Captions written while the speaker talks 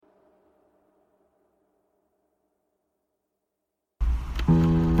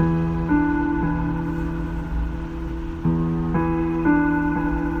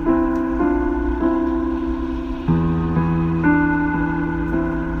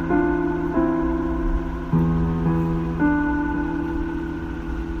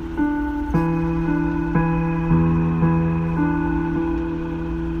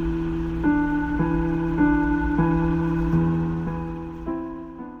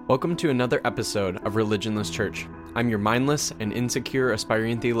Welcome to another episode of Religionless Church. I'm your mindless and insecure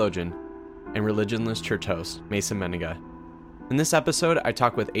aspiring theologian and Religionless Church host, Mason Menega. In this episode, I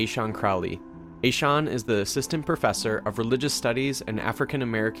talk with Ashon Crawley. Ashon is the Assistant Professor of Religious Studies and African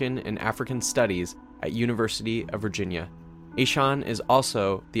American and African Studies at University of Virginia. Ashon is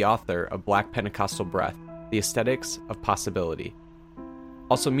also the author of Blackpentecostal Breath, The Aesthetics of Possibility.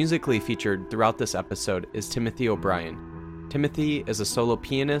 Also musically featured throughout this episode is Timothy O'Brien. Timothy is a solo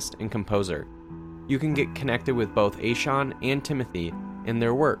pianist and composer. You can get connected with both Ashon and Timothy and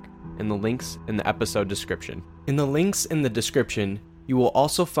their work in the links in the episode description. In the links in the description, you will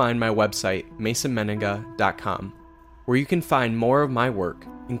also find my website, masonmenega.com, where you can find more of my work,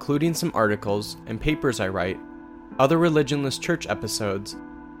 including some articles and papers I write, other Religionless Church episodes,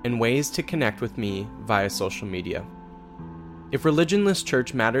 and ways to connect with me via social media. If Religionless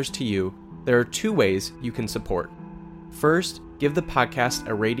Church matters to you, there are two ways you can support. First, give the podcast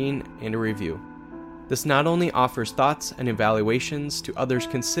a rating and a review. This not only offers thoughts and evaluations to others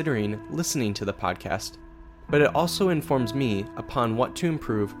considering listening to the podcast, but it also informs me upon what to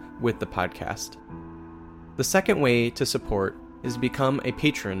improve with the podcast. The second way to support is to become a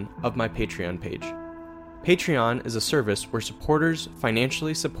patron of my Patreon page. Patreon is a service where supporters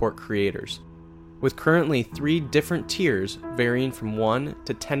financially support creators. With currently 3 different tiers varying from $1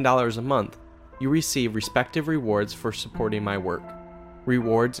 to $10 a month, you receive respective rewards for supporting my work.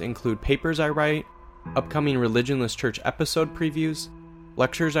 Rewards include papers I write, upcoming Religionless Church episode previews,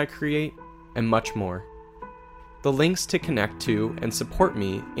 lectures I create, and much more. The links to connect to and support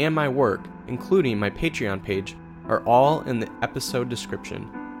me and my work, including my Patreon page, are all in the episode description.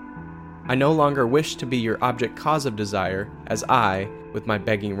 I no longer wish to be your object cause of desire, as I, with my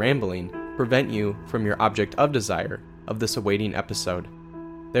begging rambling, prevent you from your object of desire of this awaiting episode.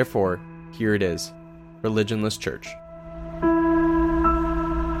 Therefore, here it is, Religionless Church.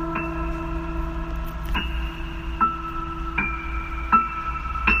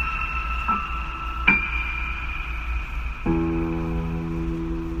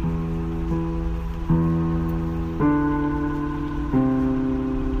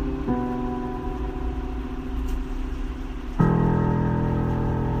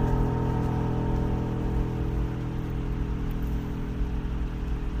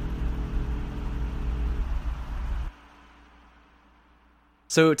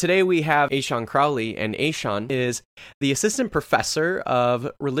 So today we have Ashon Crawley, and Ashon is the Assistant Professor of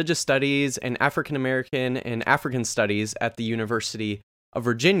Religious Studies and African American and African Studies at the University of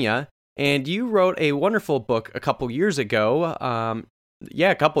Virginia. And you wrote a wonderful book a couple years ago.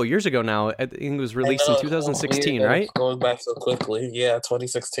 A couple years ago now. I think it was released in 2016, right? Going back so quickly. Yeah,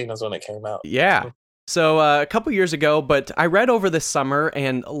 2016 is when it came out. Yeah. So a couple years ago, but I read over this summer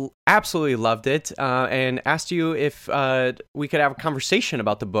and absolutely loved it and asked you if we could have a conversation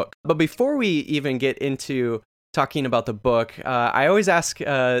about the book. But before we even get into talking about the book, I always ask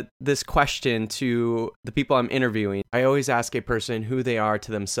this question to the people I'm interviewing. I always ask a person who they are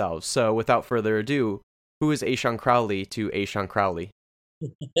to themselves. So without further ado, who is Ashon Crawley to Ashon Crawley?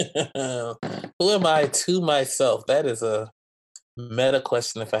 Who am I to myself? That is a meta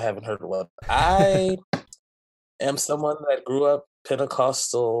question if I haven't heard one. I am someone that grew up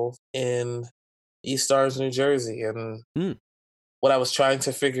Pentecostal in East Orange, New Jersey. And what I was trying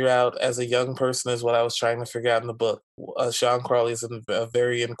to figure out as a young person is what I was trying to figure out in the book. Ashon Crawley is a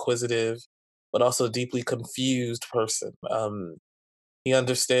very inquisitive, but also deeply confused person. He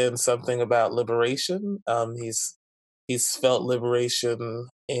understands something about liberation. He's felt liberation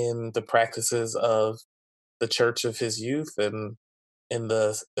in the practices of the church of his youth and in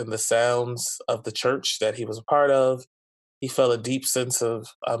the sounds of the church that he was a part of. He felt a deep sense of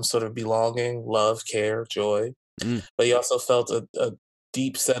sort of belonging, love, care, joy. But he also felt a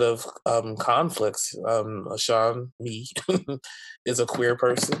deep set of conflicts. Ashon, me, is a queer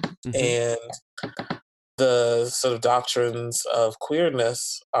person. And the sort of doctrines of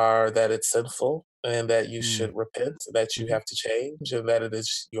queerness are that it's sinful and that you should repent, that you have to change, and that it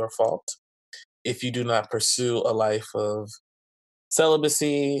is your fault if you do not pursue a life of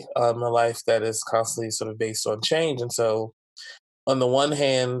celibacy, a life that is constantly sort of based on change. And so on the one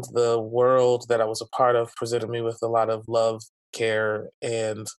hand, the world that I was a part of presented me with a lot of love, care,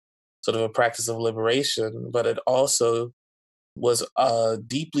 and sort of a practice of liberation, but it also was a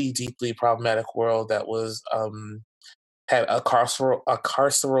deeply, deeply problematic world that was had a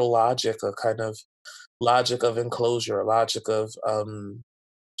carceral logic, a kind of logic of enclosure, a logic of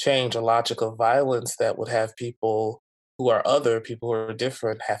change, a logic of violence that would have people who are other, people who are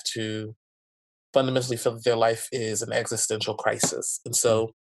different, have to fundamentally feel that their life is an existential crisis. And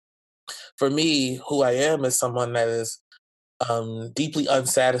so for me, who I am is someone that is deeply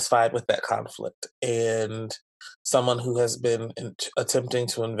unsatisfied with that conflict, and someone who has been attempting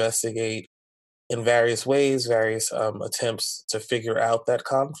to investigate in various ways, various attempts to figure out that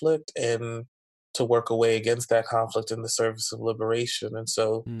conflict and to work away against that conflict in the service of liberation. And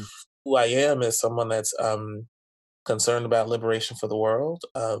so, Mm. who I am is someone that's concerned about liberation for the world.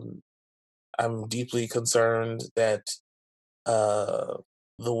 I'm deeply concerned that uh,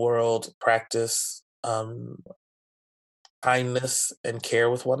 the world practice kindness and care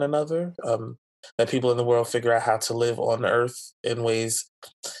with one another. That people in the world figure out how to live on Earth in ways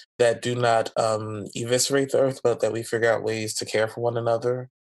that do not eviscerate the Earth, but that we figure out ways to care for one another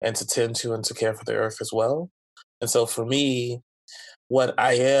and to tend to and to care for the Earth as well. And so, for me, what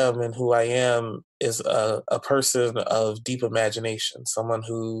I am and who I am is a person of deep imagination, someone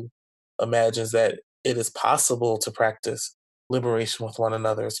who imagines that it is possible to practice liberation with one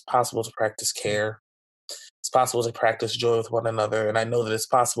another. It's possible to practice care. It's possible to practice joy with one another. And I know that it's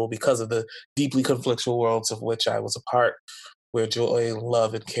possible because of the deeply conflictual worlds of which I was a part, where joy,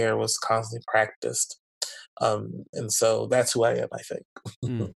 love, and care was constantly practiced. And so that's who I am, I think.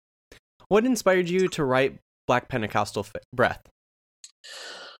 Mm. What inspired you to write Black Pentecostal Breath?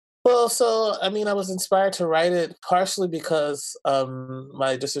 Well, so I mean, I was inspired to write it partially because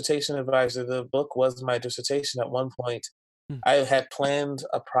my dissertation advisor, the book was my dissertation at one point. Mm. I had planned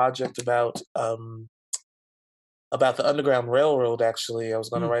a project about the Underground Railroad. Actually, I was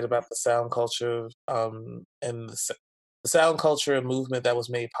going to Mm. write about the sound culture and the sound culture and movement that was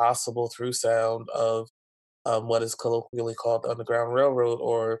made possible through sound of what is colloquially called the Underground Railroad,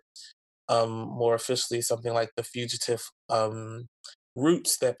 or more officially, something like the fugitive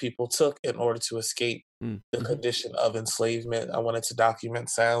routes that people took in order to escape Mm. the Mm-hmm. condition of enslavement. I wanted to document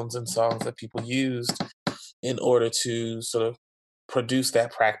sounds and songs that people used in order to sort of produce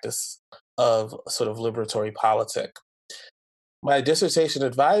that practice of sort of liberatory politic. My dissertation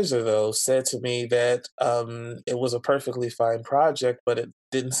advisor, though, said to me that it was a perfectly fine project, but it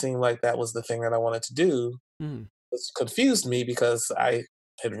didn't seem like that was the thing that I wanted to do. Mm. It confused me because I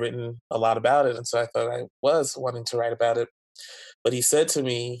had written a lot about it, and so I thought I was wanting to write about it. But he said to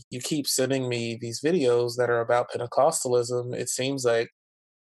me, "You keep sending me these videos that are about Pentecostalism. It seems like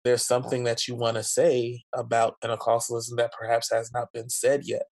there's something that you want to say about Pentecostalism that perhaps has not been said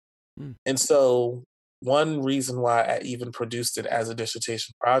yet." Mm. And so, one reason why I even produced it as a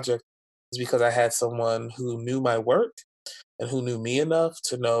dissertation project is because I had someone who knew my work and who knew me enough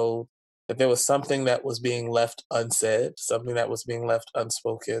to know that there was something that was being left unsaid, something that was being left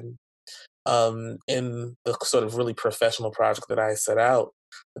unspoken in the sort of really professional project that I set out.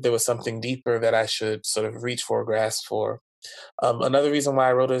 That there was something deeper that I should sort of reach for, grasp for. Another reason why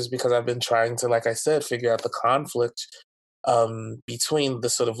I wrote it is because I've been trying to, like I said, figure out the conflict between the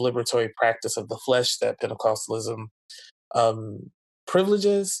sort of liberatory practice of the flesh that Pentecostalism um,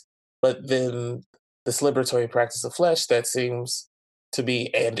 privileges, but then this liberatory practice of flesh that seems to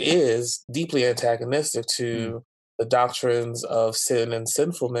be and is deeply antagonistic Mm. to the doctrines of sin and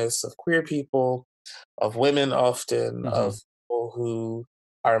sinfulness of queer people, of women often, Mm-hmm. of people who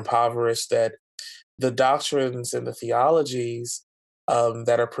are impoverished, that the doctrines and the theologies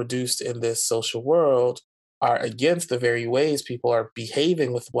that are produced in this social world are against the very ways people are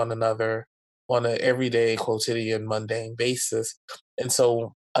behaving with one another on an everyday, quotidian, mundane basis. And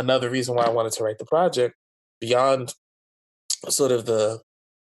so, another reason why I wanted to write the project, beyond sort of the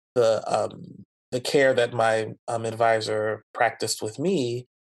the care that my advisor practiced with me,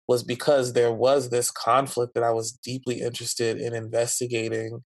 was because there was this conflict that I was deeply interested in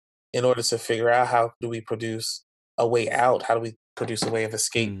investigating in order to figure out how do we produce a way out, how do we produce a way of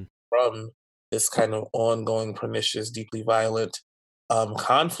escape Mm. from this kind of ongoing, pernicious, deeply violent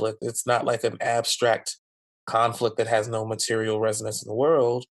conflict. It's not like an abstract conflict that has no material resonance in the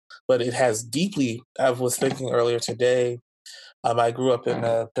world, but it has deeply. I was thinking earlier today, I grew up in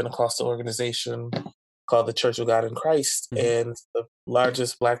a Pentecostal organization called the Church of God in Christ, Mm-hmm. and the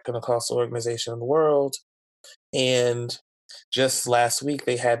largest Black Pentecostal organization in the world. And just last week,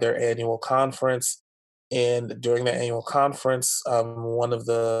 they had their annual conference. And during the annual conference, one of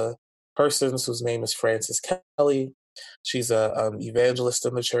the persons, whose name is Frances Kelly, she's a evangelist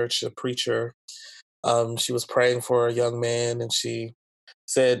in the church, a preacher. She was praying for a young man, and she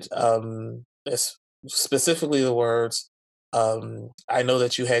said specifically the words, "I know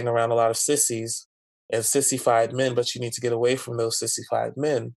that you hang around a lot of sissies and sissified men, but you need to get away from those sissified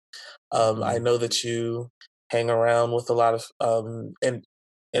men. I Mm. know that you hang around with a lot of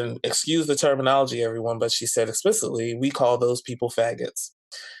and excuse the terminology, everyone, but she said explicitly, we call those people faggots."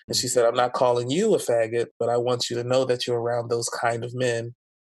 And Mm. she said, "I'm not calling you a faggot, but I want you to know that you're around those kind of men,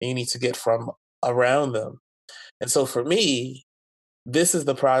 and you need to get from around them." And so for me, this is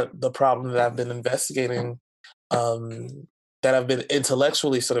the problem that I've been investigating, um, that I've been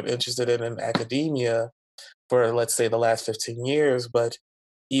intellectually sort of interested in academia for, let's say, the last 15 years. But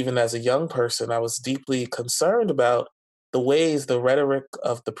even as a young person, I was deeply concerned about the ways the rhetoric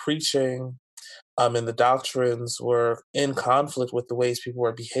of the preaching, and the doctrines were in conflict with the ways people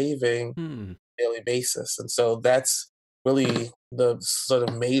were behaving on Hmm. a daily basis. And so that's really the sort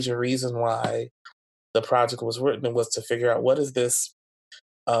of major reason why the project was written, was to figure out what is this,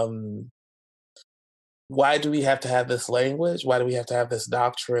 um, why do we have to have this language? Why do we have to have this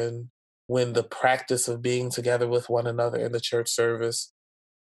doctrine when the practice of being together with one another in the church service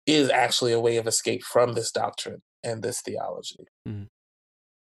is actually a way of escape from this doctrine and this theology? Hmm.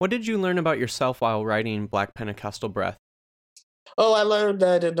 What did you learn about yourself while writing Black Pentecostal Breath? Oh, I learned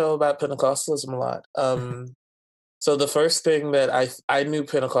that I didn't know about Pentecostalism a lot. So the first thing that I knew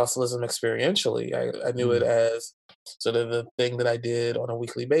Pentecostalism experientially. I knew it Mm. as sort of the thing that I did on a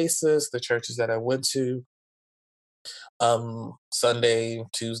weekly basis, the churches that I went to, Sunday,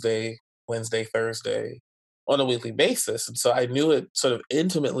 Tuesday, Wednesday, Thursday, on a weekly basis. And so I knew it sort of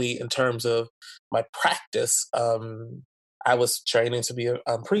intimately in terms of my practice. I was training to be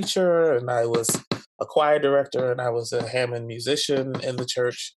a preacher, and I was a choir director, and I was a Hammond musician in the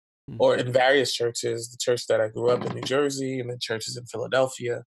church, Mm. or in various churches, the church that I grew up in, New Jersey, and then churches in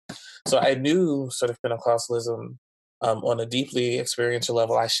Philadelphia. So I knew sort of Pentecostalism, on a deeply experiential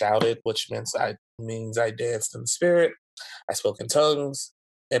level. I shouted, which means I danced in the spirit. I spoke in tongues,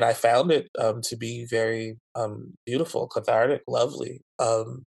 and I found it, to be very, beautiful, cathartic, lovely.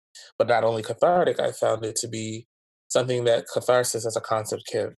 But not only cathartic, I found it to be something that catharsis as a concept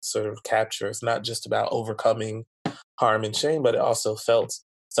can sort of capture. It's not just about overcoming harm and shame, but it also felt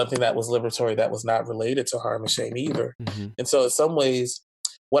something that was liberatory, that was not related to harm and shame either. Hmm. And so, in some ways,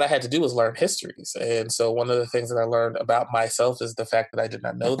 what I had to do was learn histories. And so, one of the things that I learned about myself is the fact that I did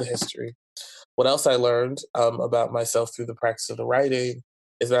not know the history. What else I learned, about myself through the practice of the writing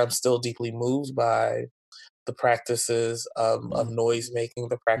is that I'm still deeply moved by the practices, of Mm. noise making, Hmm.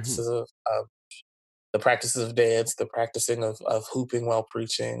 the practices of dance, the practicing of hooping while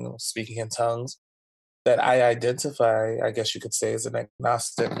preaching, speaking in tongues. That I identify, I guess you could say, as an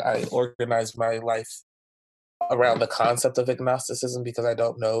agnostic. I organize my life around the concept of agnosticism because I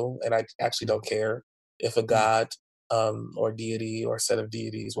don't know, and I actually don't care if a Mm. god, or deity or set of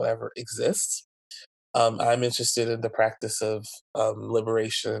deities, whatever, exists. I'm interested in the practice of,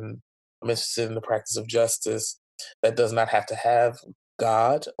 liberation. I'm interested in the practice of justice that does not have to have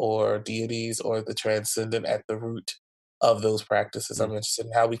God or deities or the transcendent at the root of those practices. I'm Mm. interested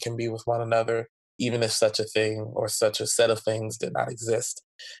in how we can be with one another, even if such a thing or such a set of things did not exist.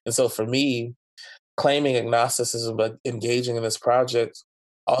 And so for me, claiming agnosticism but engaging in this project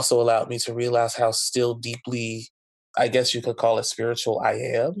also allowed me to realize how still deeply, I guess you could call it, spiritual I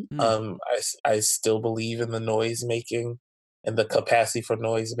am. Mm. I still believe in the noise making and the capacity for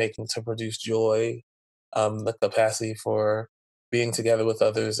noise making to produce joy, the capacity for being together with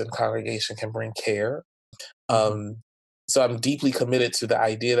others in congregation can bring care. Hmm. um, so I'm deeply committed to the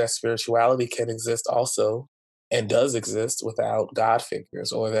idea that spirituality can exist also, and does exist, without God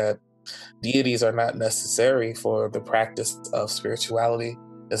figures, or that deities are not necessary for the practice of spirituality.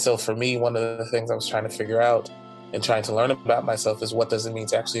 And so for me, one of the things I was trying to figure out and trying to learn about myself is, what does it mean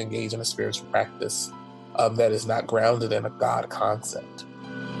to actually engage in a spiritual practice, that is not grounded in a God concept?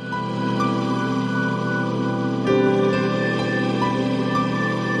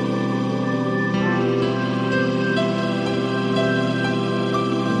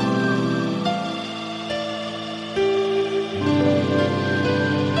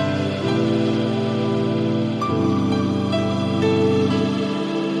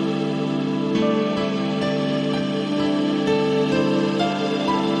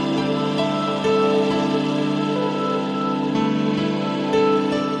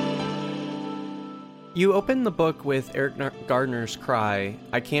 You open the book with Eric Gardner's cry,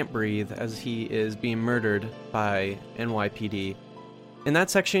 "I can't breathe," as he is being murdered by NYPD. In that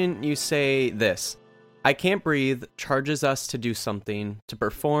section, you say this: "I can't breathe charges us to do something, to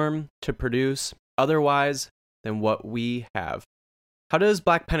perform, to produce, otherwise than what we have." How does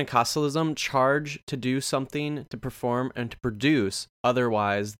Black Pentecostalism charge to do something, to perform, and to produce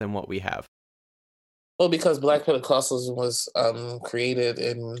otherwise than what we have? Well, because Black Pentecostalism was, created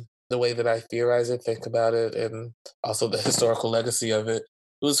in the way that I theorize it, think about it, and also the historical legacy of it.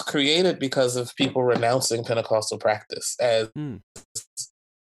 It was created because of people renouncing Pentecostal practice as, Hmm.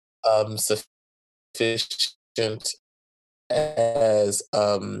 sufficient as,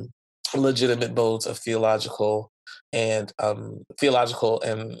 legitimate modes of theological and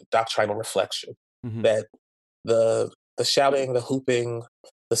doctrinal reflection. Mm-hmm. That the shouting, the hooping,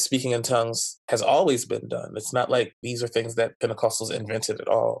 the speaking in tongues has always been done. It's not like these are things that Pentecostals invented at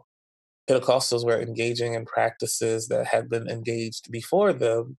all. Pentecostals were engaging in practices that had been engaged before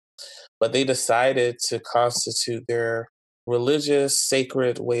them, but they decided to constitute their religious,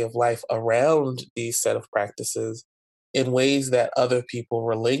 sacred way of life around these set of practices in ways that other people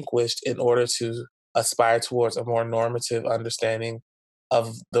relinquished in order to aspire towards a more normative understanding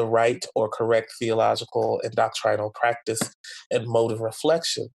of the right or correct theological and doctrinal practice and mode of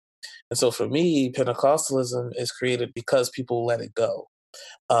reflection. And so for me, Pentecostalism is created because people let it go.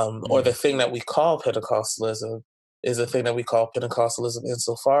 Or the Mm. thing that we call Pentecostalism is a thing that we call Pentecostalism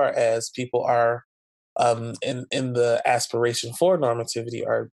insofar as people are in the aspiration for normativity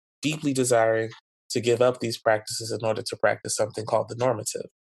are deeply desiring to give up these practices in order to practice something called the normative.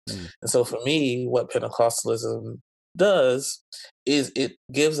 Mm. And so for me, what Pentecostalism does is it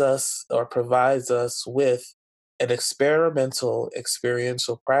gives us or provides us with an experimental,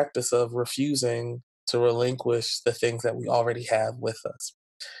 experiential practice of refusing to relinquish the things that we already have with us.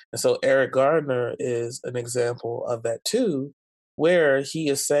 And so Eric Gardner is an example of that too, where he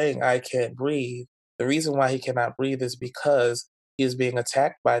is saying, I can't breathe. The reason why he cannot breathe is because he is being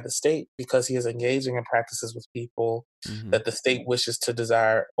attacked by the state because he is engaging in practices with people Mhm. that the state wishes to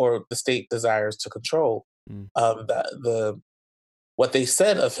desire or the state desires to control. Mm. The what they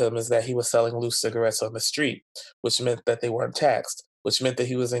said of him is that he was selling loose cigarettes on the street, which meant that they weren't taxed, which meant that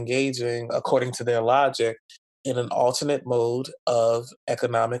he was engaging, according to their logic, in an alternate mode of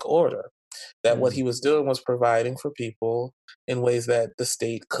economic order. That what Mm. he was doing was providing for people in ways that the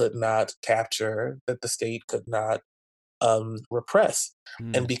state could not capture, that the state could not repress.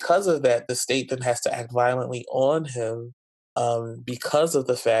 And Mm. because of that, the state then has to act violently on him because of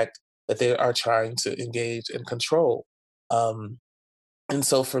the fact that they are trying to engage in control. Um, and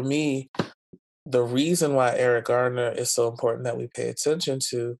so for me, the reason why Eric Gardner is so important that we pay attention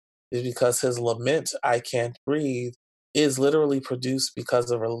to is because his lament, I Can't Breathe, is literally produced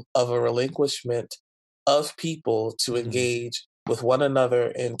because of a relinquishment of people to Mm. engage with one another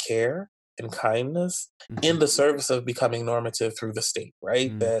in care and kindness in Mhm. the service of becoming normative through the state,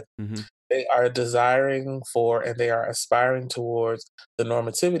 right? Mm. That Mhm. they are desiring for and they are aspiring towards the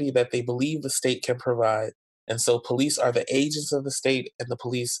normativity that they believe the state can provide. And so police are the agents of the state, and the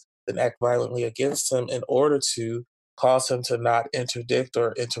police then act violently against him in order to cause him to not interdict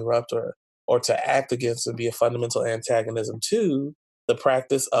or interrupt or to act against and be a fundamental antagonism to the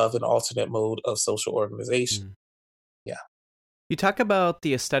practice of an alternate mode of social organization. Mm. Yeah. You talk about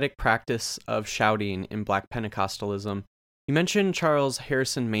the aesthetic practice of shouting in Black Pentecostalism. You mentioned Charles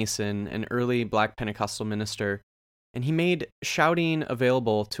Harrison Mason, an early Black Pentecostal minister, and he made shouting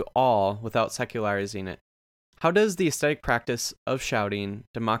available to all without secularizing it. How does the aesthetic practice of shouting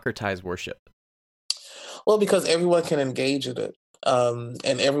democratize worship? Well, because everyone can engage in it, and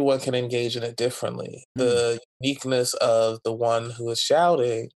everyone can engage in it differently. Mm. The uniqueness of the one who is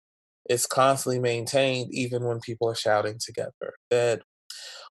shouting is constantly maintained even when people are shouting together. That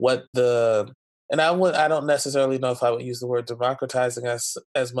what the and I don't necessarily know if I would use the word democratizing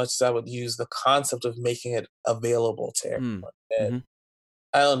as much as I would use the concept of making it available to Mm. everyone. That Mhm.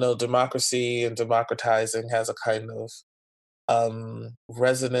 I don't know, democracy and democratizing has a kind of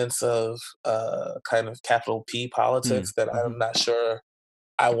resonance of kind of capital P Mm. politics that I'm Mhm. not sure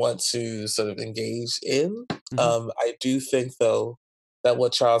I want to sort of engage in. Mhm. I do think, though, that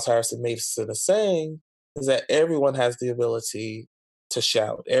what Charles Harrison Mason is saying is that everyone has the ability to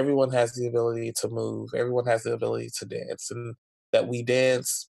shout, everyone has the ability to move, everyone has the ability to dance, and that we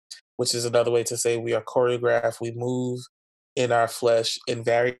dance, which is another way to say we are choreographed, we move in our flesh in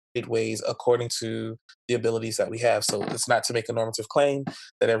varied ways according to the abilities that we have. So it's not to make a normative claim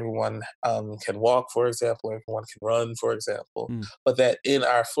that everyone can walk, for example, everyone can run, for example, Mm. but that in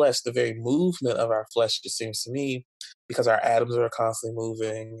our flesh, the very movement of our flesh, it seems to me, because our atoms are constantly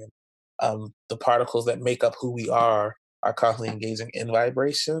moving, and the particles that make up who we are constantly engaging in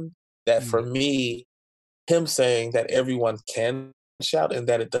vibration. That for Mm. me, him saying that everyone can shout and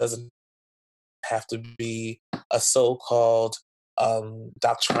that it doesn't have to be a so-called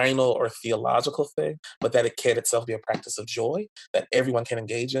doctrinal or theological thing, but that it can itself be a practice of joy that everyone can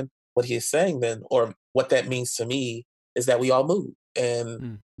engage in. What he is saying then, or what that means to me, is that we all move, and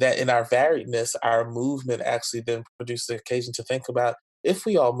Mm. that in our variedness, our movement actually then produces the occasion to think about if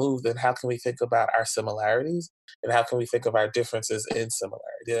we all move, then how can we think about our similarities, and how can we think of our differences in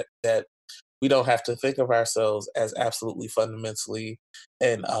similarity? That we don't have to think of ourselves as absolutely fundamentally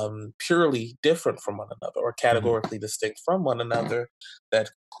and purely different from one another or Mhm. categorically distinct from one another. That,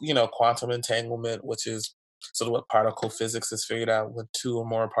 quantum entanglement, which is sort of what particle physics has figured out, when two or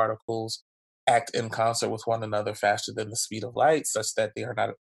more particles act in concert with one another faster than the speed of light, such that they are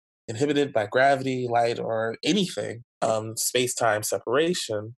not inhibited by gravity, light, or anything, space-time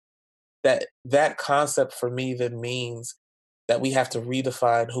separation. That concept for me then means that we have to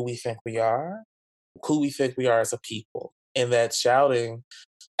redefine who we think we are as a people, and that shouting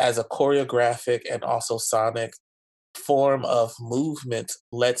as a choreographic and also sonic form of movement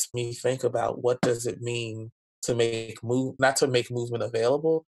lets me think about what does it mean to make move not to make movement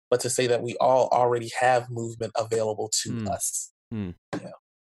available, but to say that we all already have movement available to Hmm. us. Hmm. Yeah.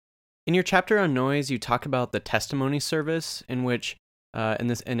 In your chapter on noise, you talk about the testimony service in which,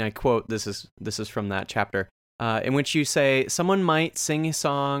 and I quote, this is from that chapter, in which you say someone might sing a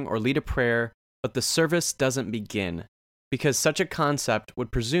song or lead a prayer, but the service doesn't begin because such a concept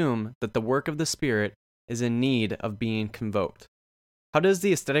would presume that the work of the Spirit is in need of being convoked. How does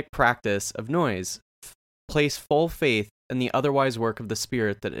the aesthetic practice of noise place full faith in the otherwise work of the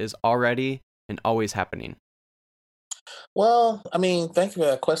Spirit that is already and always happening? Well, I mean, thank you for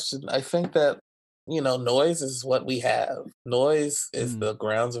that question. I think that, noise is what we have. Noise is Mm, the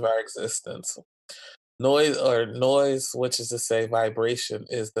grounds of our existence. Noise, which is to say vibration,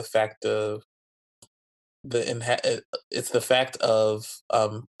 is the fact of it's the fact of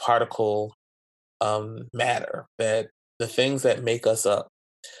particle matter, that the things that make us up,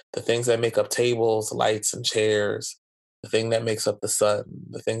 the things that make up tables, lights, and chairs, the thing that makes up the sun,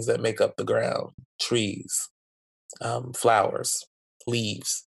 the things that make up the ground, trees, flowers,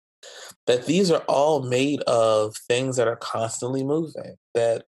 leaves, that these are all made of things that are constantly moving,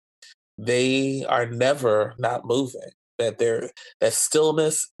 that they are never not moving, that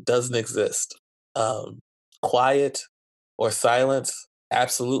stillness doesn't exist. Um, Quiet or silence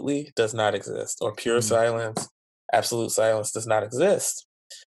absolutely does not exist, or pure mm, silence, absolute silence does not exist.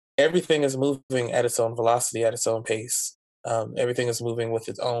 Everything is moving at its own velocity, at its own pace. Everything is moving with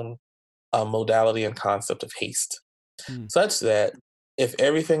its own modality and concept of haste, mm, such that if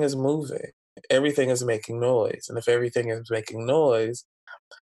everything is moving, everything is making noise. And if everything is making noise,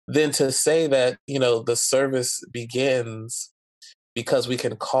 then to say that, the service begins because we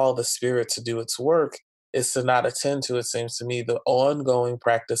can call the Spirit to do its work is to not attend to, it seems to me, the ongoing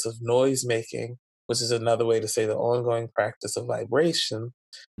practice of noise making, which is another way to say the ongoing practice of vibration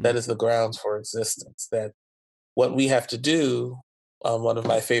mm, that is the grounds for existence. That what we have to do, one of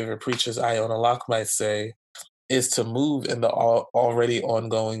my favorite preachers, Iona Locke, might say, is to move in the already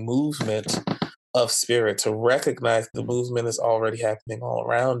ongoing movement of spirit, to recognize the mm. movement is already happening all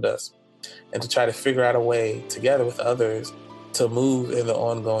around us, and to try to figure out a way together with others to move in the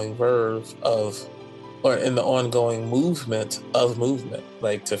ongoing verve of, or in the ongoing movement,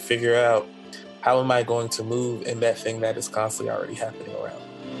 like to figure out how am I going to move in that thing that is constantly already happening around.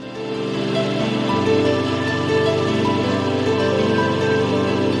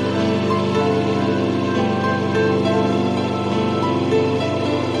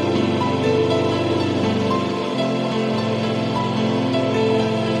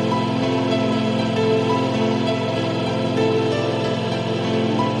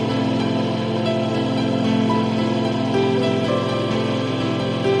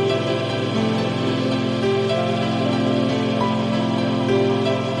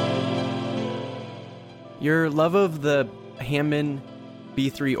 Your love of the Hammond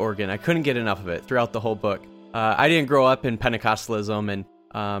B3 organ, I couldn't get enough of it throughout the whole book. I didn't grow up in Pentecostalism,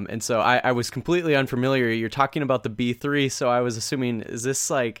 and so I was completely unfamiliar. You're talking about the B3, so I was assuming, is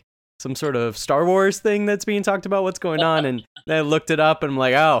this like some sort of Star Wars thing that's being talked about? What's going on? And then I looked it up, and I'm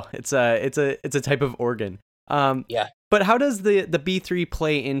like, oh, it's a type of organ. Yeah. But how does the B3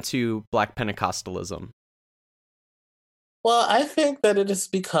 play into Black Pentecostalism? Well, I think that it has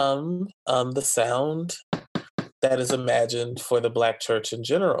become the sound that is imagined for the Black church in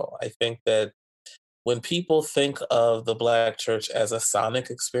general. I think that when people think of the Black church as a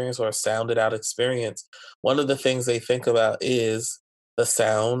sonic experience or a sounded out experience, one of the things they think about is the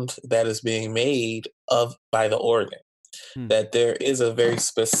sound that is being made of by the organ. Hmm. That there is a very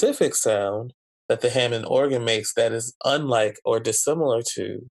specific sound that the Hammond organ makes that is unlike or dissimilar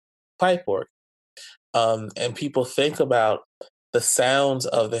to pipe organ. And people think about the sounds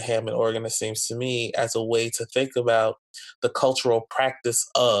of the Hammond organ, it seems to me, as a way to think about the cultural practice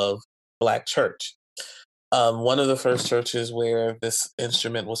of Black church. One of the first churches where this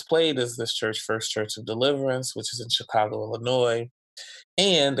instrument was played is this church, First Church of Deliverance, which is in Chicago, Illinois.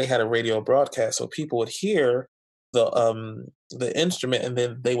 And they had a radio broadcast, so people would hear the instrument, and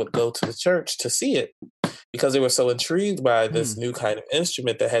then they would go to the church to see it because they were so intrigued by Hmm. this new kind of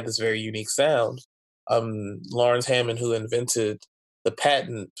instrument that had this very unique sound. Lawrence Hammond, who invented the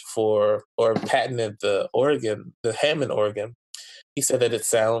patent for or patented the organ, the Hammond organ, he said that it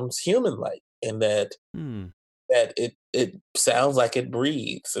sounds human-like. in that Hmm. it sounds like it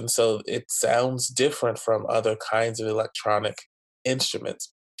breathes, and so it sounds different from other kinds of electronic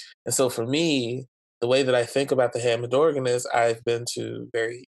instruments. And so for me, the way that I think about the Hammond organ is I've been to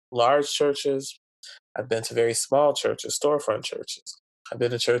very large churches, I've been to very small churches, storefront churches. I've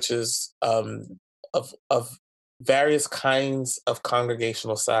been to churches of various kinds of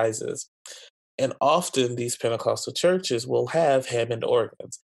congregational sizes. And often these Pentecostal churches will have Hammond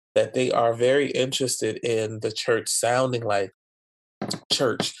organs, that they are very interested in the church sounding like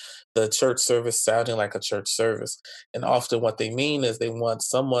church, the church service sounding like a church service. And often what they mean is they want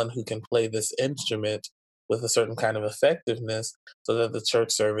someone who can play this instrument with a certain kind of effectiveness so that the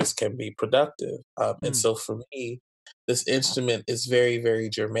church service can be productive. And Hmm. so for me, this instrument is very, very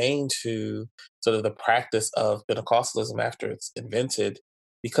germane to sort of the practice of Pentecostalism after it's invented,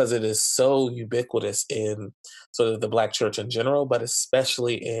 because it is so ubiquitous in sort of the Black church in general, but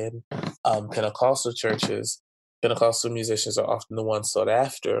especially in Pentecostal churches. Pentecostal musicians are often the ones sought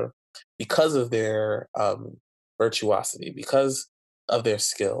after because of their virtuosity, because of their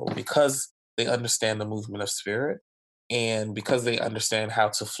skill, because they understand the movement of spirit, and because they understand how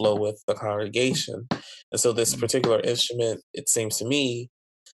to flow with the congregation. And so, this Hmm. particular instrument, it seems to me,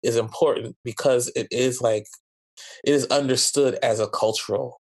 is important because it is understood as a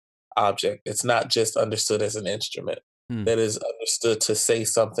cultural object. It's not just understood as an instrument. Hmm. That is understood to say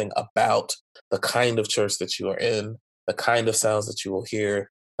something about the kind of church that you are in, the kind of sounds that you will hear,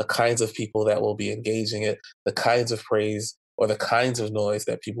 the kinds of people that will be engaging it, the kinds of praise or the kinds of noise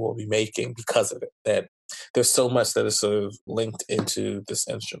that people will be making because of it. That there's so much that is sort of linked into this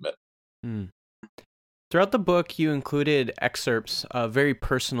instrument. Hmm. Throughout the book, you included excerpts of very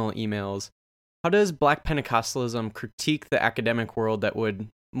personal emails. How does Black Pentecostalism critique the academic world that would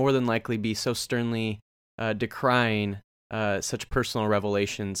more than likely be so sternly decrying such personal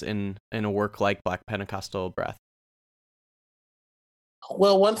revelations in a work like Black Pentecostal Breath?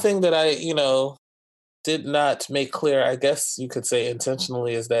 Well, one thing that I did not make clear, I guess you could say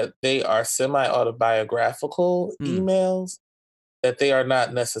intentionally, is that they are semi autobiographical Hmm. emails, that they are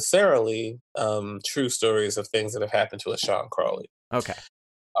not necessarily true stories of things that have happened to Ashon Crawley, Okay.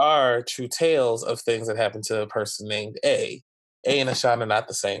 are true tales of things that happened to a person named A. A and Ashon are not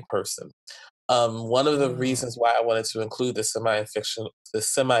the same person. One of the Oh. reasons why I wanted to include the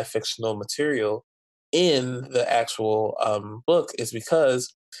semi fictional material in the actual book is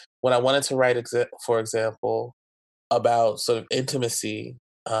because when I wanted to write, for example, about sort of intimacy,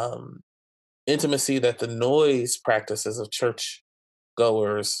 um, intimacy that the noise practices of church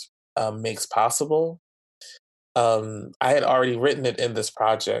goers makes possible. I had already written it in this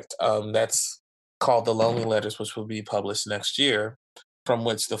project that's called The Lonely Letters, which will be published next year, from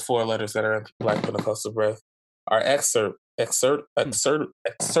which the four letters that are in Black Pentecostal Breath are Hmm.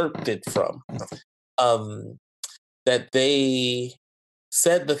 excerpted from. Um, that they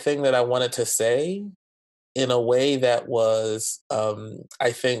said the thing that I wanted to say in a way that was,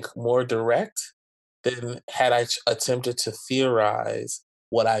 I think, more direct than had I attempted to theorize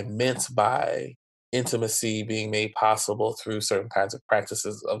what I meant by intimacy being made possible through certain kinds of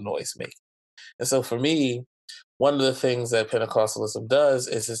practices of noise making. And so for me, one of the things that Pentecostalism does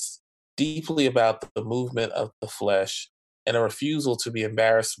is it's deeply about the movement of the flesh and a refusal to be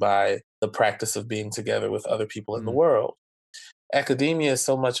embarrassed by the practice of being together with other people in the Hmm. world. Academia is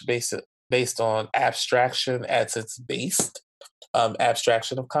so much based on abstraction at its base,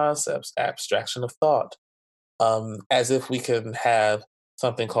 abstraction of concepts, abstraction of thought, as if we can have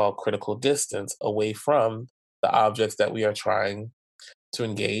something called critical distance away from the objects that we are trying to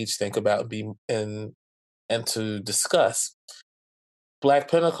engage, think about, and to discuss. Black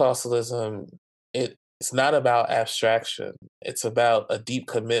Pentecostalism, it's not about abstraction. It's about a deep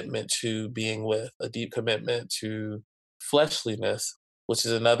commitment to being with, a deep commitment to fleshliness, which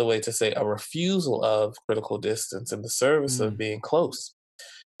is another way to say a refusal of critical distance in the service Hmm. of being close.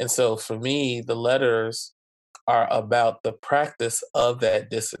 And so for me, the letters are about the practice of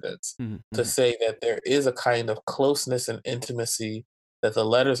that dissonance, Hmm. to Hmm. say that there is a kind of closeness and intimacy that the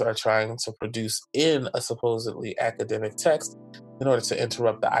letters are trying to produce in a supposedly academic text in order to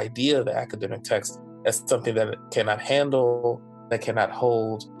interrupt the idea of the academic text as something that it cannot handle, that cannot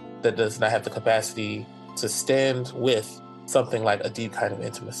hold, that does not have the capacity to stand with something like a deep kind of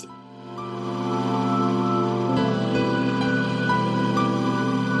intimacy.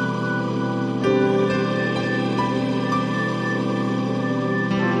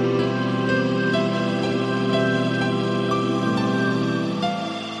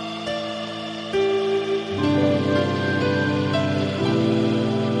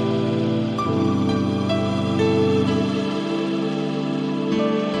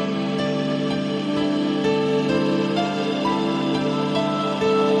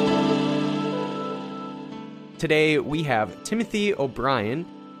 Today we have Timothy O'Brien,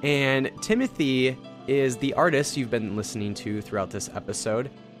 and Timothy is the artist you've been listening to throughout this episode.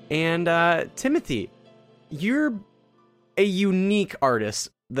 And Timothy, you're a unique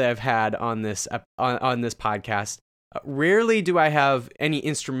artist that I've had on this on this podcast. Rarely do I have any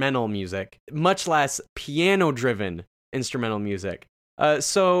instrumental music, much less piano-driven instrumental music.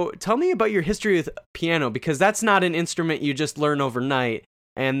 So tell me about your history with piano, because that's not an instrument you just learn overnight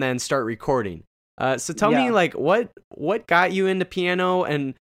and then start recording. So tell me, like, what got you into piano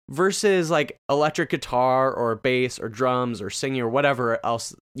and versus like electric guitar or bass or drums or singing or whatever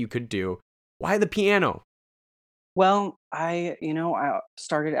else you could do. Why the piano? Well, I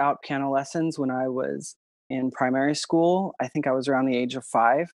started out piano lessons when I was in primary school. I think I was around the age of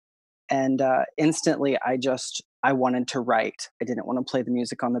 5. And instantly I wanted to write. I didn't want to play the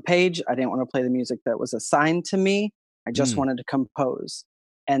music on the page. I didn't want to play the music that was assigned to me. I just wanted to compose.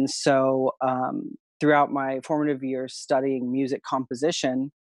 And so throughout my formative years studying music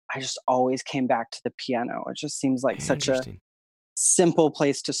composition, I just always came back to the piano. It just seems like such a simple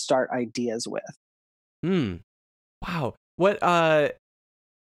place to start ideas with. Wow. What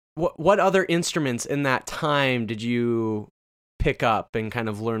other instruments in that time did you pick up and kind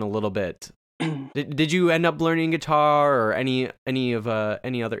of learn a little bit? Did you end up learning guitar or any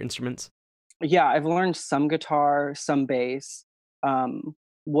other instruments? Yeah, I've learned some guitar, some bass,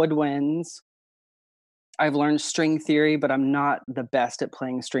 woodwinds. I've learned string theory, but I'm not the best at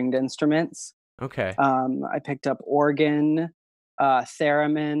playing stringed instruments. Okay. I picked up organ,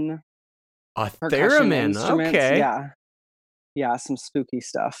 theremin. A theremin, okay. Yeah, some spooky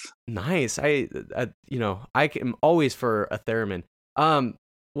stuff. Nice. I am always for a theremin.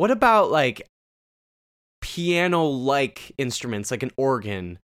 What about like piano-like instruments, like an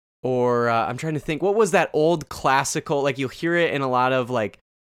organ, or I'm trying to think. What was that old classical? Like you'll hear it in a lot of like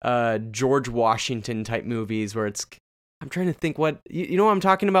George Washington type movies where it's. I'm trying to think what you know what I'm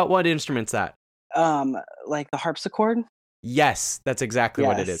talking about. What instrument's that? Like the harpsichord. Yes, that's exactly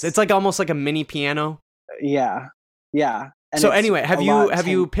what it is. It's like almost like a mini piano. Yeah. And so anyway, have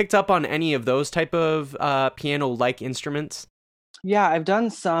you picked up on any of those type of piano-like instruments? Yeah, I've done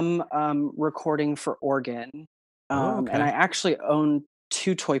some recording for organ, and I actually own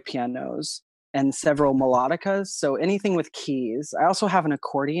 2 toy pianos and several melodicas. So anything with keys. I also have an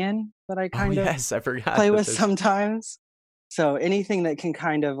accordion that I I forgot play with sometimes. So anything that can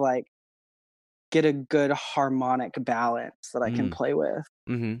kind of like get a good harmonic balance that I can play with.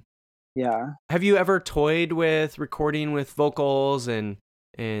 Mm-hmm. Yeah. Have you ever toyed with recording with vocals and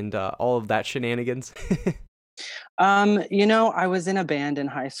all of that shenanigans? I was in a band in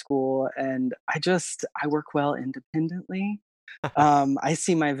high school, and I work well independently. I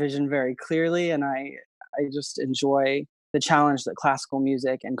see my vision very clearly, and I just enjoy the challenge that classical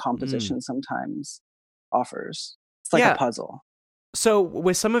music and composition sometimes offers. It's like a puzzle. So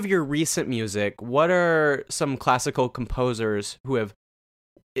with some of your recent music, what are some classical composers who have,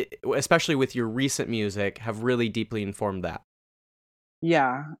 especially with your recent music, have really deeply informed that?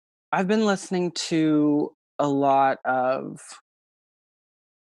 Yeah, I've been listening to a lot of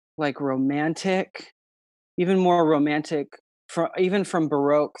like romantic, even more romantic, even from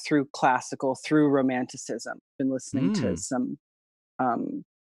Baroque through classical through Romanticism. I've been listening to some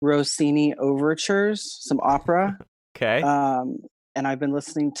Rossini overtures, some opera. Okay. And I've been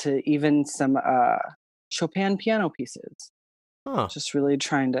listening to even some Chopin piano pieces. Just really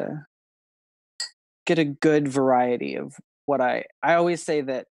trying to get a good variety of what I always say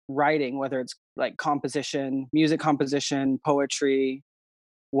that writing, whether it's like composition, music composition, poetry,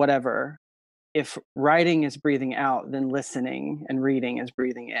 whatever, if writing is breathing out, then listening and reading is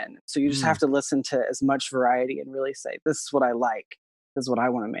breathing in. So you just have to listen to as much variety and really say, this is what I like. This is what I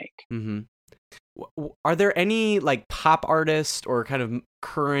want to make. Mm-hmm. Are there any like pop artists or kind of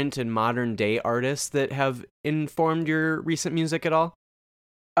current and modern day artists that have informed your recent music at all?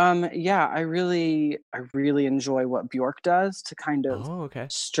 Yeah, I really enjoy what Bjork does to kind of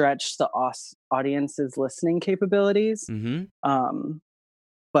stretch the audience's listening capabilities. Mm-hmm.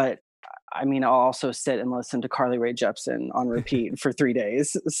 But I mean, I'll also sit and listen to Carly Rae Jepsen on repeat for 3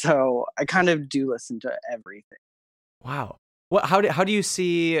 days. So I kind of do listen to everything. Wow. Well, how do you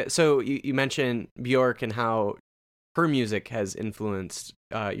see? So you mentioned Bjork and how her music has influenced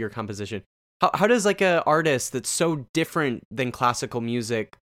your composition. How does like a artist that's so different than classical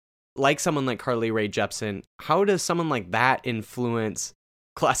music, like someone like Carly Rae Jepsen, how does someone like that influence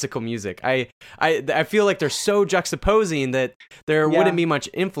classical music? I feel like they're so juxtaposing that there wouldn't be much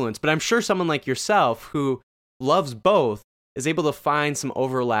influence. But I'm sure someone like yourself who loves both is able to find some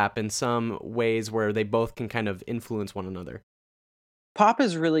overlap in some ways where they both can kind of influence one another. Pop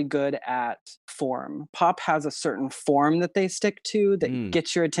is really good at form. Pop has a certain form that they stick to that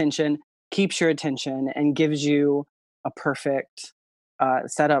gets your attention, keeps your attention, and gives you a perfect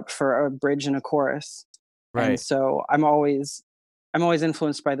setup for a bridge and a chorus. And Right. so I'm always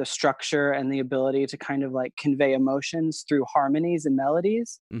influenced by the structure and the ability to kind of like convey emotions through harmonies and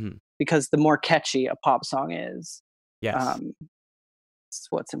melodies, Hmm. because the more catchy a pop song is, Yes. um, it's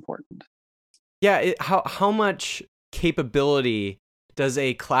what's important. Yeah. How much capability does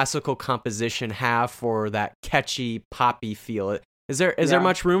a classical composition have for that catchy poppy feel? Is there Yeah.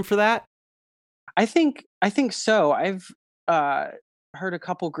 much room for that? I think so. I've uh, heard a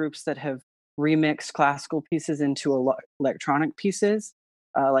couple groups that have remixed classical pieces into electronic pieces,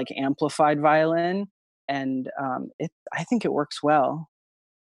 like amplified violin, and I think it works well.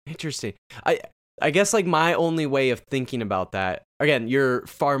 Interesting. I guess like my only way of thinking about that, again, you're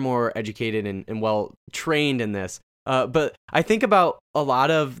far more educated and well trained in this. But I think about a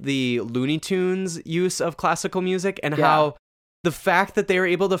lot of the Looney Tunes use of classical music and Yeah, how the fact that they were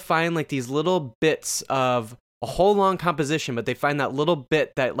able to find like these little bits of a whole long composition, but they find that little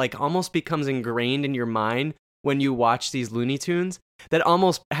bit that like almost becomes ingrained in your mind when you watch these Looney Tunes, that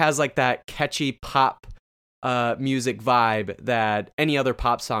almost has like that catchy pop music vibe that any other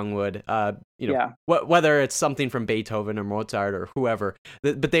pop song would. yeah, Whether it's something from Beethoven or Mozart or whoever,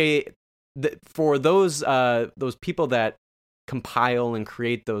 but for those people that compile and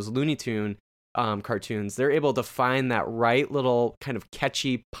create those Looney Tune cartoons, they're able to find that right little kind of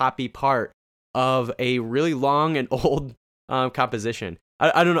catchy poppy part of a really long and old composition.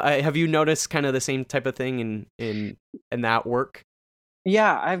 I don't know. Have you noticed kind of the same type of thing in that work?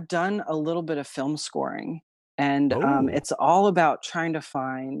 yeah. I've done a little bit of film scoring, and Oh, it's all about trying to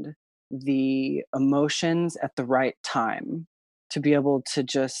find the emotions at the right time to be able to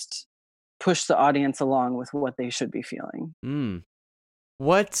just push the audience along with what they should be feeling. mm.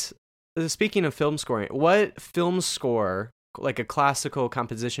 What, speaking of film scoring, what film score, like a classical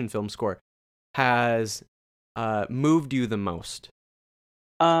composition film score, has moved you the most?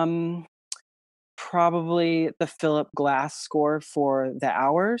 Um, Probably the Philip Glass score for The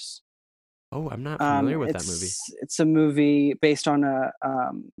Hours. Oh, I'm not familiar with that movie. It's a movie based on a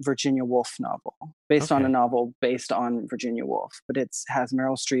Virginia Woolf novel, based on a Okay. novel based on Virginia Woolf, but it's has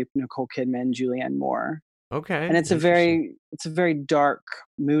Meryl Streep, Nicole Kidman, Julianne Moore, and Okay. Interesting. it's a very dark,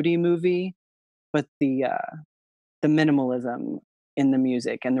 moody movie, but the minimalism in the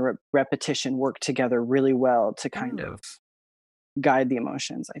music and the repetition work together really well to kind Oh, of guide the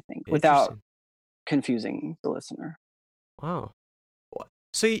emotions, I think, without interesting. confusing the listener. Wow.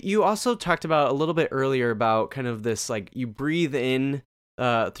 So you also talked about a little bit earlier about kind of this, like, you breathe in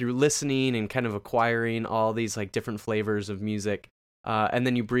through listening and kind of acquiring all these like different flavors of music, and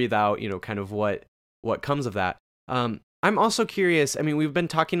then you breathe out, kind of what comes of that. I'm also curious. I mean, we've been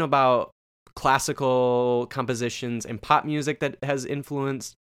talking about classical compositions and pop music that has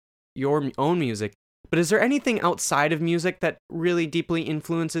influenced your own music. But is there anything outside of music that really deeply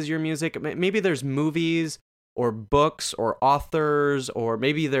influences your music? Maybe there's movies or books or authors, or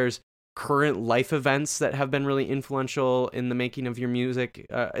maybe there's current life events that have been really influential in the making of your music.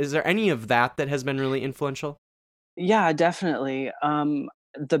 Is there any of that has been really influential? Yeah, definitely.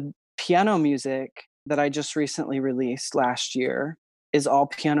 The piano music that I just recently released last year is all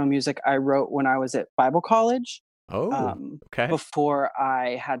piano music I wrote when I was at Bible college, Oh, okay. before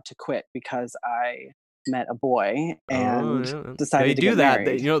I had to quit because I met a boy Oh, and yeah. They decided to do get that.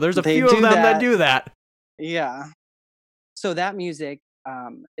 married. There's a They few of do them that that. do that. Yeah. So that music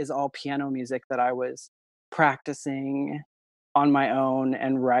is all piano music that I was practicing on my own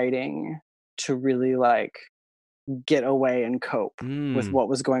and writing to really like get away and cope with Mm. what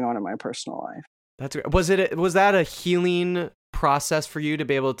was going on in my personal life. Was that a healing process for you to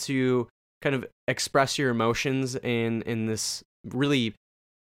be able to kind of express your emotions in this really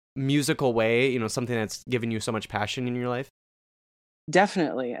musical way, something that's given you so much passion in your life?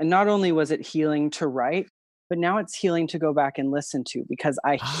 Definitely. And not only was it healing to write, but now it's healing to go back and listen to because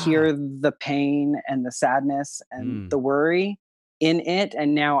I Ah, hear the pain and the sadness and mm, the worry in it.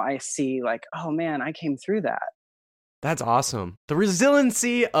 And now I see, like, oh man, I came through that. that's awesome. The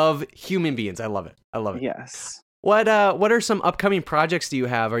resiliency of human beings. I love it. I love it. Yes. What are some upcoming projects do you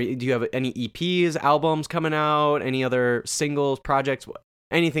have? Do you have any EPs, albums coming out? Any other singles, projects?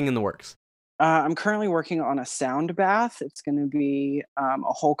 Anything in the works? I'm currently working on a sound bath. It's going to be a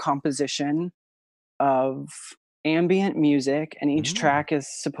whole composition of ambient music, and each Mm. track is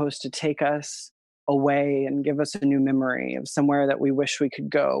supposed to take us away and give us a new memory of somewhere that we wish we could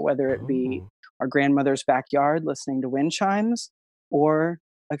go, whether it be Oh. our grandmother's backyard listening to wind chimes or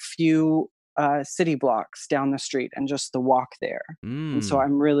a few city blocks down the street and just the walk there. And so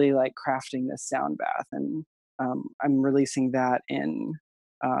I'm really like crafting this sound bath, and I'm releasing that in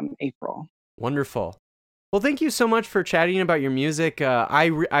April. Wonderful. Well, thank you so much for chatting about your music. I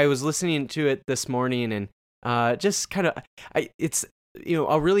was listening to it this morning, and just kind of, it's, you know,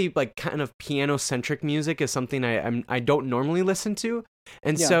 a really like kind of piano centric music is something I don't normally listen to,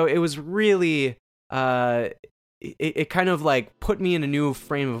 and so it was really it kind of like put me in a new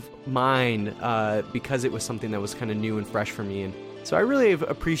frame of mind because it was something that was kind of new and fresh for me, and so I really have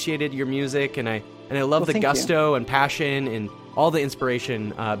appreciated your music, and I love the gusto and passion and all the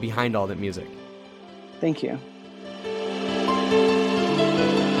inspiration behind all that music. Thank you.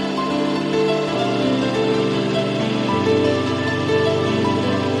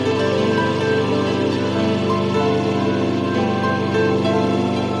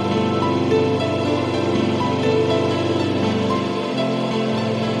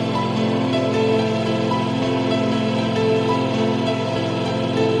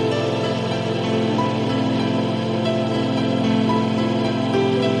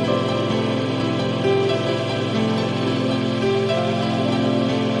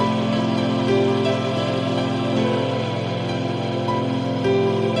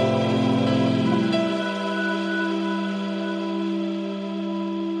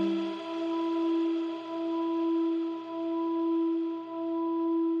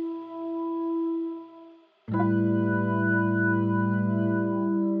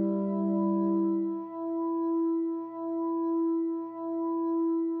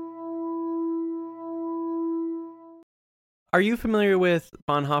 Are you familiar with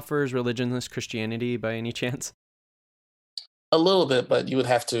Bonhoeffer's Religionless Christianity by any chance? A little bit, but you would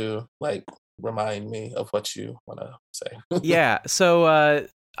have to like remind me of what you want to say. Yeah. So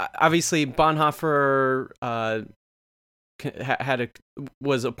obviously Bonhoeffer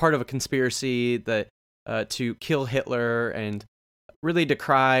was a part of a conspiracy that to kill Hitler, and really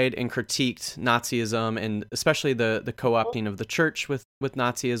decried and critiqued Nazism, and especially the co-opting of the church with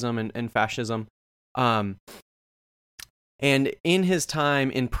Nazism and fascism. And in his time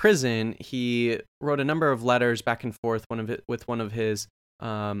in prison, he wrote a number of letters back and forth. With one of his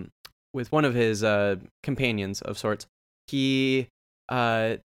companions of sorts. He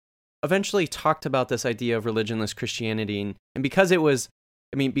eventually talked about this idea of religionless Christianity, and because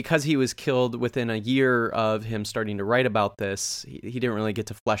he was killed within a year of him starting to write about this, he didn't really get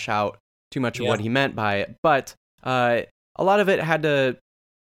to flesh out too much of what he meant by it. But a lot of it had to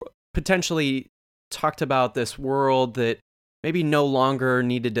potentially talked about this world that maybe no longer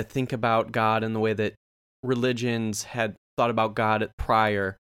needed to think about God in the way that religions had thought about God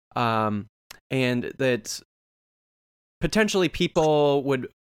prior, and that potentially people would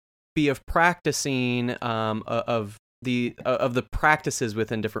be of practicing of the practices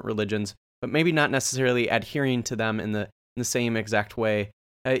within different religions, but maybe not necessarily adhering to them in the same exact way.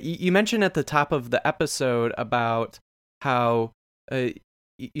 You mentioned at the top of the episode about how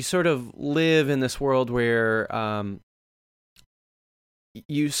you sort of live in this world where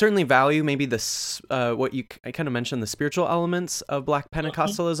you certainly value maybe this I kind of mentioned, the spiritual elements of Black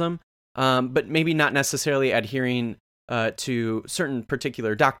Pentecostalism, but maybe not necessarily adhering to certain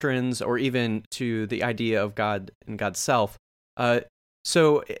particular doctrines or even to the idea of God and God's self.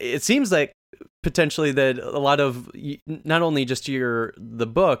 So it seems like potentially that a lot of not only just the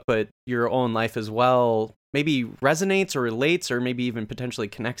book, but your own life as well maybe resonates or relates or maybe even potentially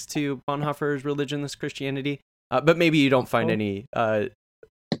connects to Bonhoeffer's Religionless Christianity. But maybe you don't find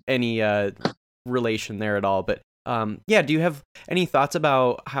any relation there at all. But do you have any thoughts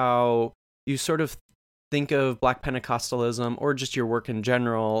about how you sort of think of Black Pentecostalism or just your work in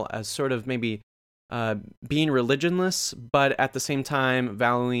general as sort of maybe being religionless, but at the same time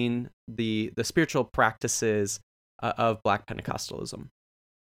valuing the spiritual practices of Black Pentecostalism?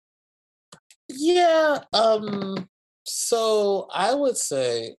 Yeah. So I would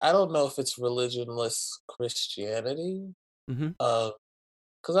say, I don't know if it's religionless Christianity. Mm-hmm.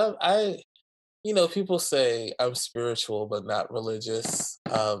 Because I people say I'm spiritual but not religious,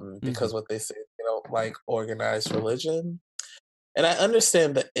 because what they say, they don't like organized religion. And I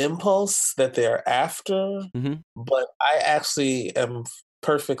understand the impulse that they're after, but I actually am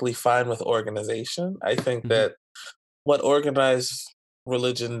perfectly fine with organization. I think that what organized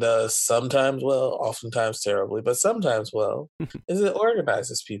religion does sometimes well, oftentimes terribly, but sometimes well, is it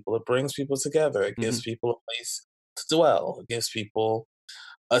organizes people. It brings people together. It gives people a place to dwell. It gives people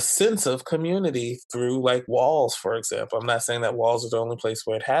a sense of community through like walls, for example. I'm not saying that walls are the only place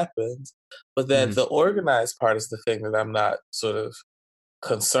where it happens, but that the organized part is the thing that I'm not sort of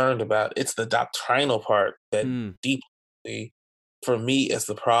concerned about. It's the doctrinal part that deeply for me is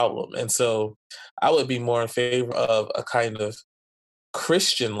the problem. And so I would be more in favor of a kind of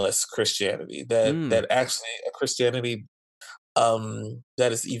Christianless Christianity, that actually a Christianity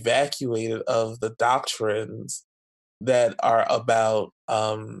that is evacuated of the doctrines that are about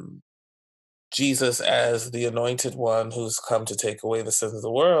Jesus as the anointed one who's come to take away the sins of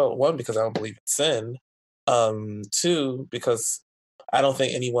the world. One, because I don't believe in sin. Two, because I don't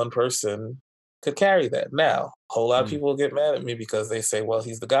think any one person could carry that. Now, a whole lot of people will get mad at me because they say, well,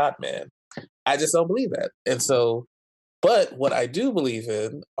 he's the God man. I just don't believe that. And so, but what I do believe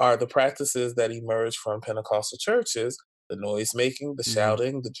in are the practices that emerge from Pentecostal churches: the noise making, the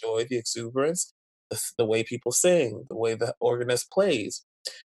shouting, the joy, the exuberance, the way people sing, the way the organist plays.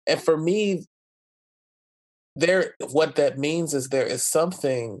 And for me, what that means is there is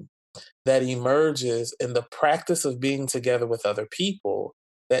something that emerges in the practice of being together with other people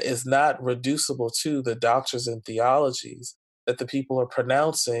that is not reducible to the doctrines and theologies that the people are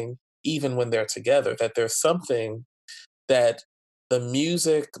pronouncing even when they're together. That there's something that the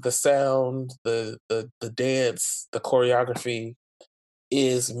music, the sound, the dance, the choreography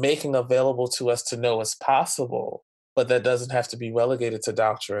is making available to us to know is possible, but that doesn't have to be relegated to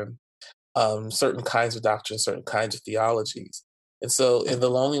doctrine, certain kinds of doctrine, certain kinds of theologies. And so in the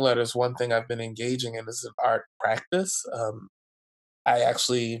Lonely Letters, one thing I've been engaging in is an art practice. I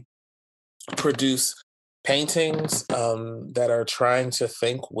actually produce paintings that are trying to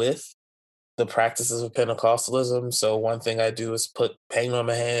think with the practices of Pentecostalism. So one thing I do is put paint on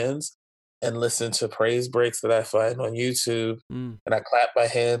my hands and listen to praise breaks that I find on YouTube. And I clap my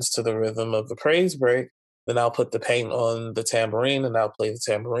hands to the rhythm of the praise break. Then I'll put the paint on the tambourine and I'll play the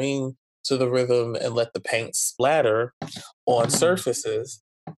tambourine to the rhythm and let the paint splatter on surfaces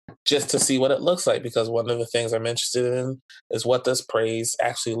just to see what it looks like. Because one of the things I'm interested in is, what does praise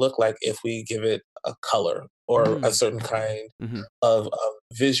actually look like if we give it a color or a certain kind of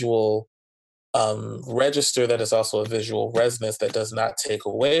visual register that is also a visual resonance that does not take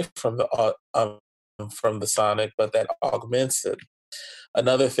away from the sonic, but that augments it.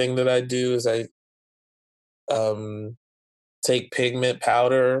 Another thing that I do is I take pigment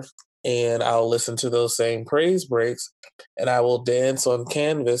powder and I'll listen to those same praise breaks, and I will dance on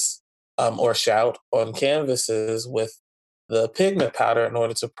canvas or shout on canvases with the pigment powder in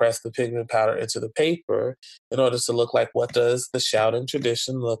order to press the pigment powder into the paper in order to look like, what does the shouting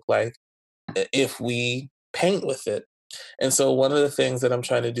tradition look like if we paint with it. And so one of the things that I'm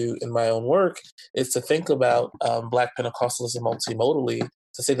trying to do in my own work is to think about Black Pentecostalism multimodally,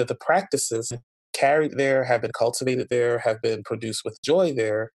 to say that the practices carried there, have been cultivated there, have been produced with joy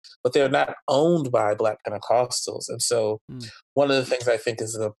there, but they're not owned by Black Pentecostals. And so one of the things I think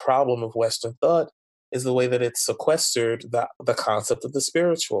is the problem of Western thought is the way that it's sequestered the concept of the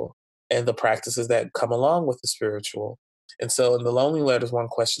spiritual and the practices that come along with the spiritual. And so in the Lonely Letters, one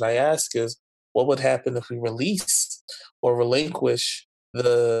question I ask is, what would happen if we release or relinquish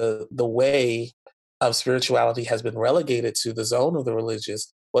the way of spirituality has been relegated to the zone of the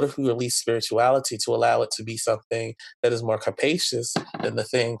religious? What if we release spirituality to allow it to be something that is more capacious than the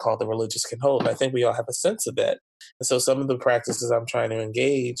thing called the religious can hold? And I think we all have a sense of that. And so some of the practices I'm trying to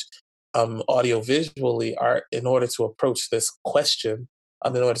engage audio-visually are in order to approach this question,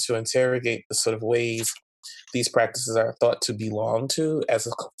 in order to interrogate the sort of ways these practices are thought to belong to as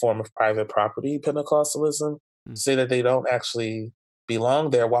a form of private property Pentecostalism, to say that they don't actually belong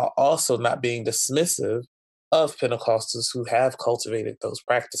there, while also not being dismissive of Pentecostals who have cultivated those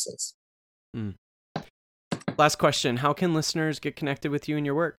practices. Last question. How can listeners get connected with you and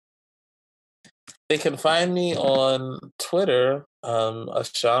your work? They can find me on Twitter,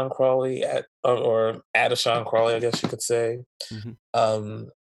 Ashon Crawley, or at Ashon Crawley, I guess you could say.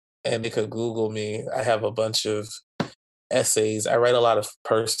 And they could Google me. I have a bunch of essays. I write a lot of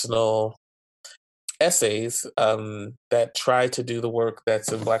personal essays that try to do the work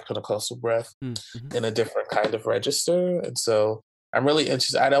that's in Black Pentecostal Breath in a different kind of register. And so I'm really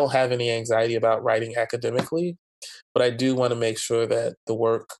interested. I don't have any anxiety about writing academically, but I do want to make sure that the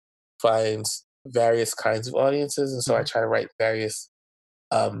work finds various kinds of audiences. And so I try to write various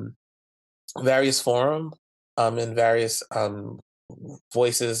forum in various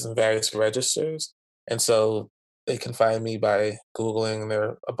voices and various registers. And so they can find me by Googling. There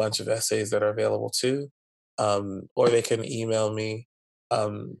are a bunch of essays that are available too. Or they can email me,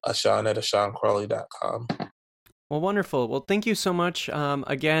 Ashon at AshonCrawley.com. Well, wonderful. Well, thank you so much.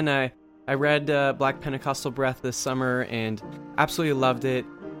 Again, I read Black Pentecostal Breath this summer and absolutely loved it.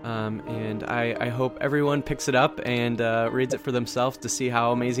 And I hope everyone picks it up and reads it for themselves to see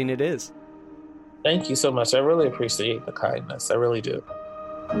how amazing it is. Thank you so much. I really appreciate the kindness. I really do.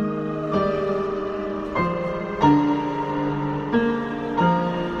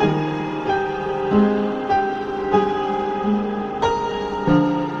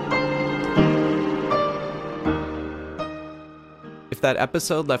 If that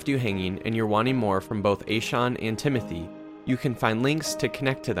episode left you hanging and you're wanting more from both Ashon and Timothy, you can find links to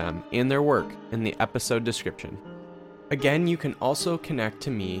connect to them and their work in the episode description. Again, you can also connect to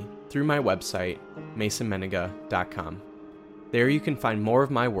me through my website, masonmeniga.com. There you can find more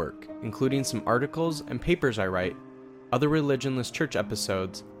of my work, including some articles and papers I write, other Religionless Church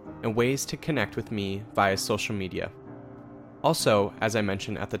episodes, and ways to connect with me via social media. Also, as I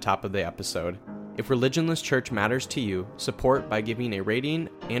mentioned at the top of the episode, if Religionless Church matters to you, support by giving a rating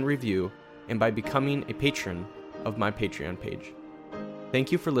and review and by becoming a patron of my Patreon page.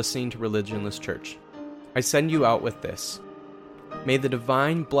 Thank you for listening to Religionless Church. I send you out with this. May the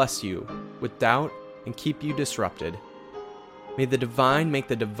divine bless you with doubt and keep you disrupted. May the divine make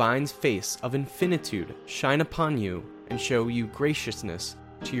the divine's face of infinitude shine upon you and show you graciousness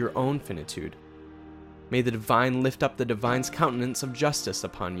to your own finitude. May the divine lift up the divine's countenance of justice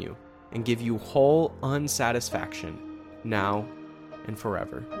upon you and give you whole unsatisfaction, now and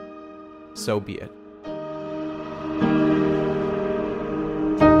forever. So be it.